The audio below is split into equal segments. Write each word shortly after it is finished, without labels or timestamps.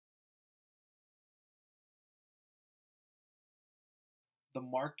The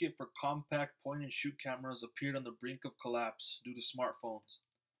market for compact point and shoot cameras appeared on the brink of collapse due to smartphones.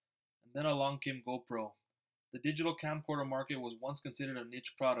 And then along came GoPro. The digital camcorder market was once considered a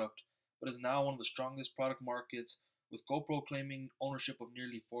niche product, but is now one of the strongest product markets, with GoPro claiming ownership of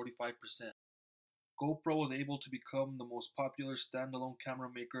nearly 45%. GoPro was able to become the most popular standalone camera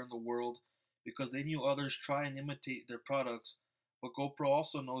maker in the world because they knew others try and imitate their products, but GoPro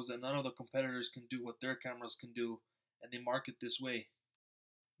also knows that none of the competitors can do what their cameras can do, and they market this way.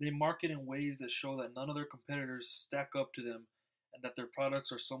 They market in ways that show that none of their competitors stack up to them and that their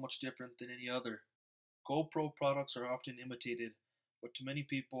products are so much different than any other. GoPro products are often imitated, but to many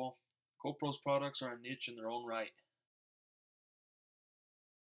people, GoPro's products are a niche in their own right.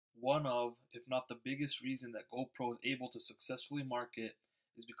 One of, if not the biggest reason that GoPro is able to successfully market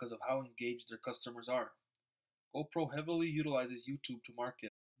is because of how engaged their customers are. GoPro heavily utilizes YouTube to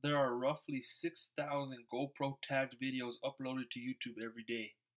market. There are roughly 6,000 GoPro tagged videos uploaded to YouTube every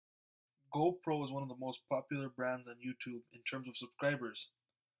day. GoPro is one of the most popular brands on YouTube in terms of subscribers.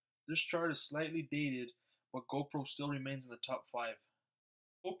 This chart is slightly dated, but GoPro still remains in the top 5.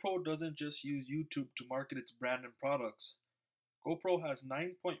 GoPro doesn't just use YouTube to market its brand and products. GoPro has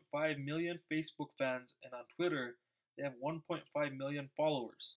 9.5 million Facebook fans, and on Twitter, they have 1.5 million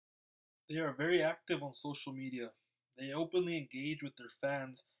followers. They are very active on social media. They openly engage with their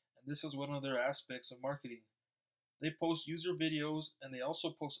fans, and this is one of their aspects of marketing. They post user videos, and they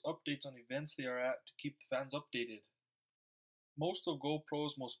also post updates on events they are at to keep the fans updated. Most of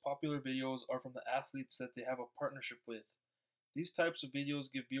GoPro's most popular videos are from the athletes that they have a partnership with. These types of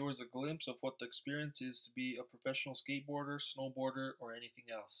videos give viewers a glimpse of what the experience is to be a professional skateboarder, snowboarder, or anything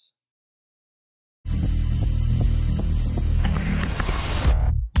else.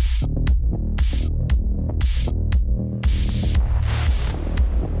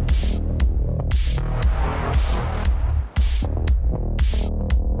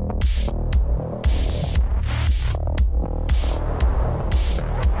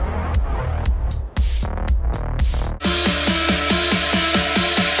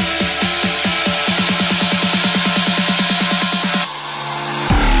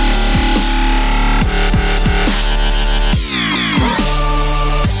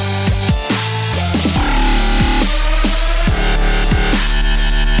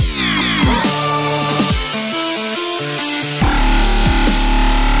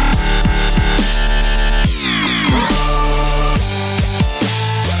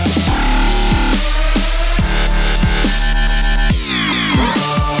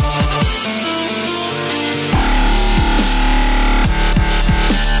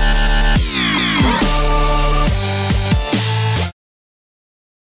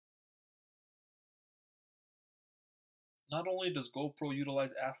 Not only does GoPro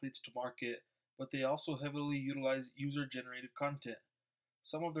utilize athletes to market, but they also heavily utilize user-generated content.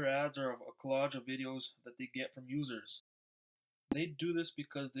 Some of their ads are a collage of videos that they get from users. They do this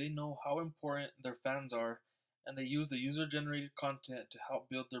because they know how important their fans are, and they use the user-generated content to help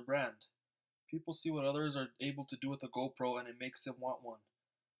build their brand. People see what others are able to do with a GoPro, and it makes them want one.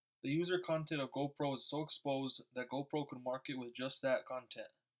 The user content of GoPro is so exposed that GoPro can market with just that content.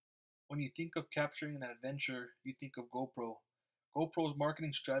 When you think of capturing an adventure, you think of GoPro. GoPro's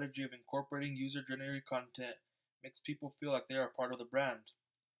marketing strategy of incorporating user-generated content makes people feel like they are part of the brand.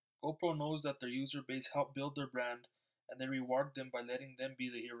 GoPro knows that their user base helped build their brand, and they reward them by letting them be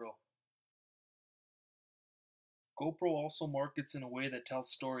the hero. GoPro also markets in a way that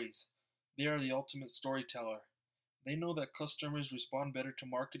tells stories. They are the ultimate storyteller. They know that customers respond better to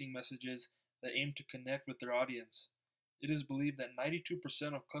marketing messages that aim to connect with their audience. It is believed that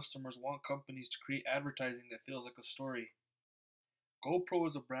 92% of customers want companies to create advertising that feels like a story. GoPro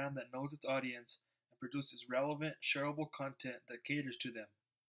is a brand that knows its audience and produces relevant, shareable content that caters to them.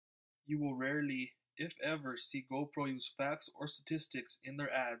 You will rarely, if ever, see GoPro use facts or statistics in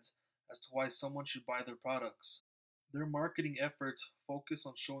their ads as to why someone should buy their products. Their marketing efforts focus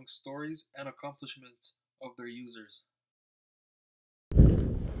on showing stories and accomplishments of their users.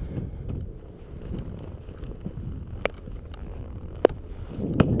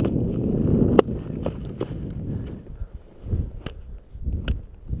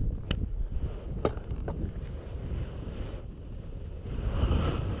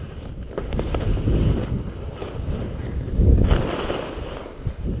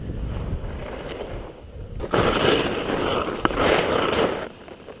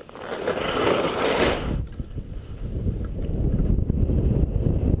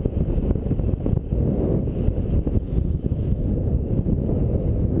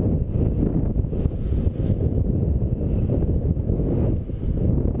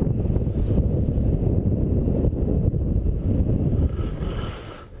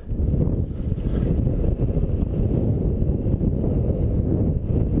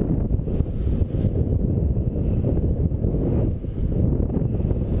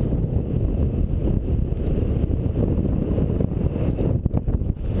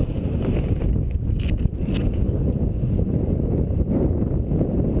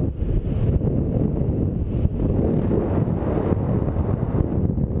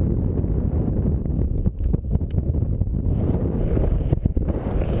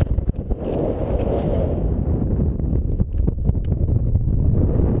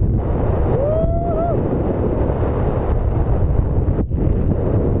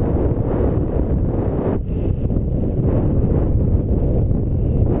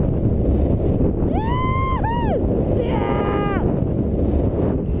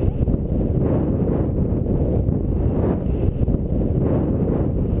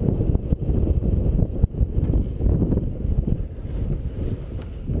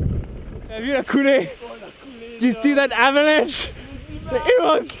 a coulé. Do you see that avalanche? It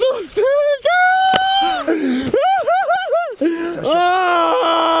was so good!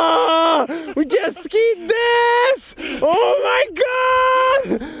 Oh, we just skied this! Oh my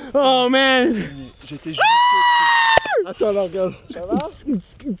god! Oh man! J'étais juste... Attends, là, regarde. Ça va?